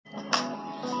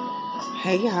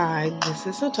Hey, hi, this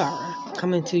is Atara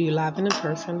coming to you live and in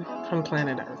person from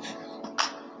planet Earth.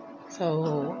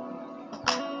 So,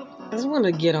 I just want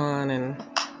to get on and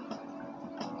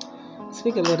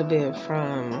speak a little bit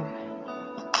from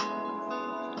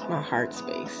my heart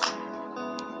space.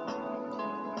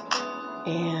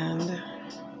 And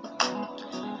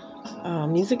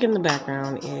music in the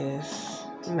background is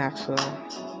Maxwell.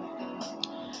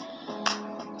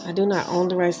 I do not own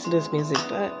the rights to this music,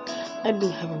 but I do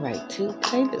have a right to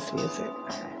play this music.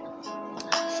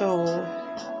 So,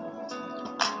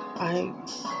 I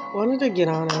wanted to get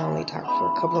on and only talk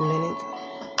for a couple of minutes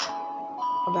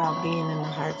about being in the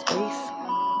heart space,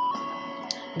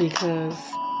 because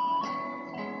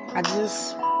I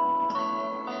just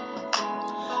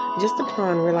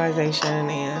upon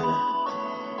realization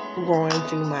and going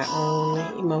through my own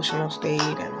emotional state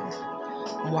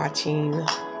and watching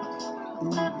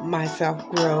myself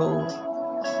grow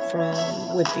from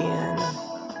within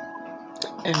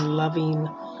and loving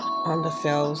on the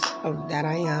selves of that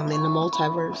I am in the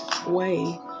multiverse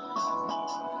way,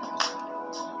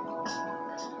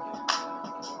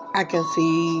 I can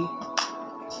see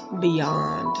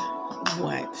beyond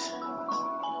what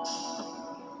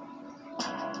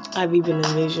I've even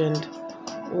envisioned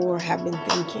or have been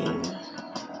thinking.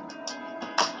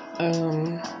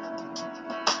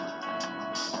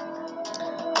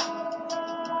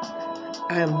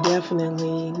 I am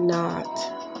definitely not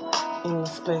in the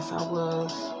space I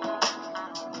was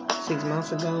 6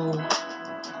 months ago,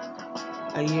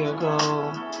 a year ago,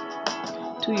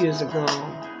 2 years ago,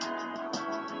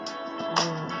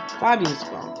 5 years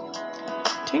ago,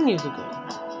 10 years ago.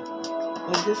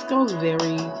 But this goes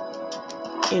very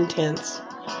intense,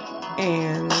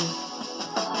 and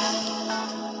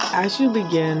as you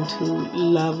begin to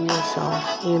love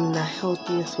yourself in the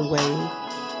healthiest way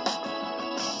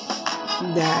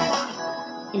that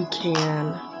you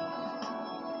can,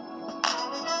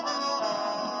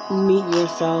 meet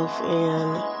yourself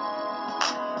and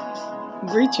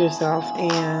greet yourself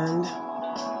and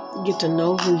get to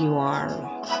know who you are,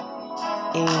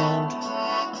 and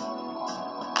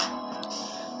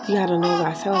you gotta know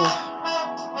thyself.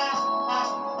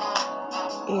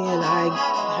 And I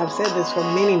have said this for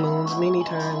many moons, many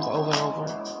times over and over.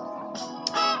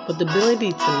 But the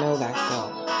ability to know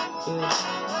thyself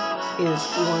is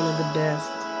one of the best,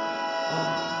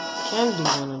 can be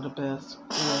one of the best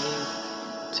ways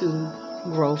to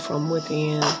grow from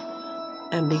within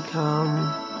and become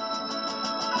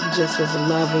just as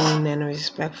loving and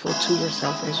respectful to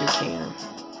yourself as you can.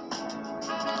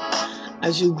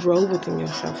 As you grow within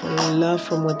yourself and love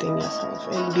from within yourself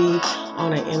and be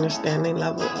on an understanding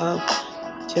level of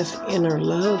just inner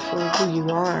love for who you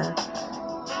are,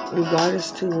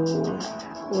 regardless to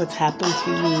what's happened to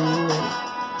you and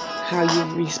how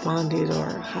you responded or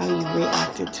how you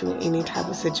reacted to any type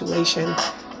of situation.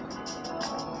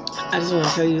 I just want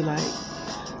to tell you,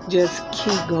 just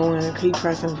keep going, keep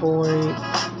pressing forward.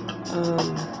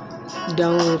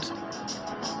 Don't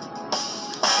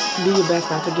do your best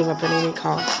not to give up at any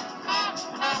cost,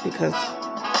 because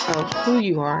of who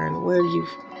you are and where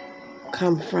you've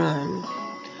come from.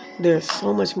 There's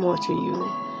so much more to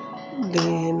you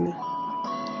than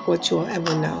what you'll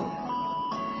ever know.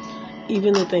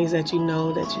 Even the things that you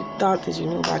know, that you thought that you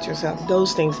knew about yourself,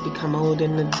 those things become old,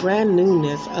 and the brand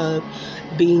newness of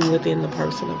being within the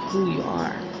person of who you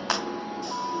are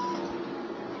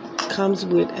comes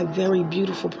with a very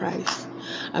beautiful price.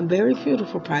 A very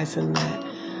beautiful price in that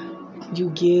you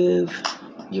give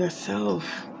yourself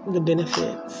the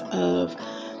benefits of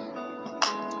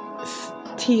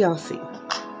TLC,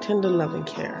 tender loving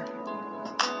care,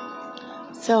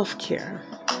 self-care,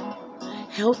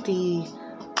 healthy,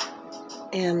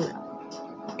 and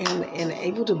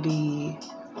able to be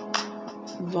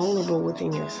vulnerable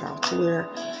within yourself, to where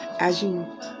as you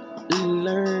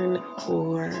learn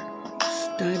or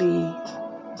study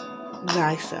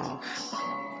thyself,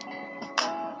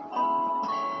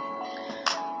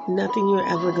 nothing you're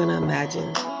ever going to imagine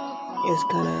is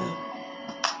going to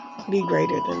be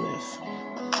greater than this.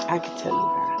 I can tell you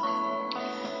that.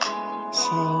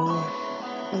 So,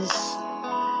 it's,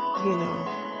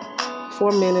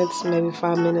 4 minutes, maybe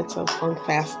 5 minutes of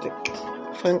fantastic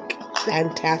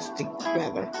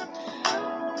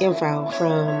info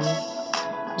from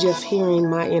just hearing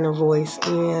my inner voice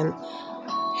and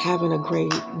having a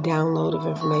great download of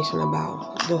information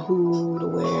about the who, the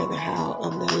where, the how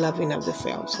of the loving of the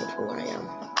selves of who I am.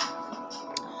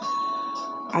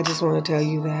 I just want to tell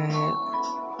you that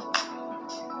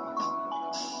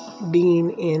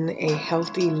being in a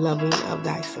healthy loving of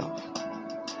thyself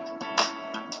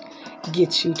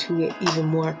gets you to an even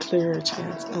more clearer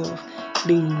chance of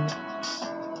being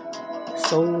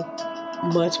so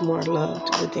much more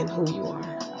loved within who you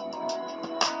are.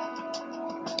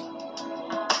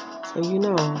 So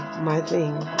my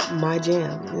thing, my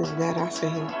jam is that I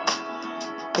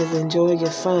say is enjoy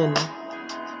your sun,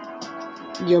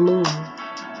 your moon,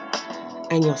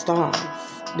 and your stars,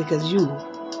 because you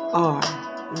are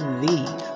these.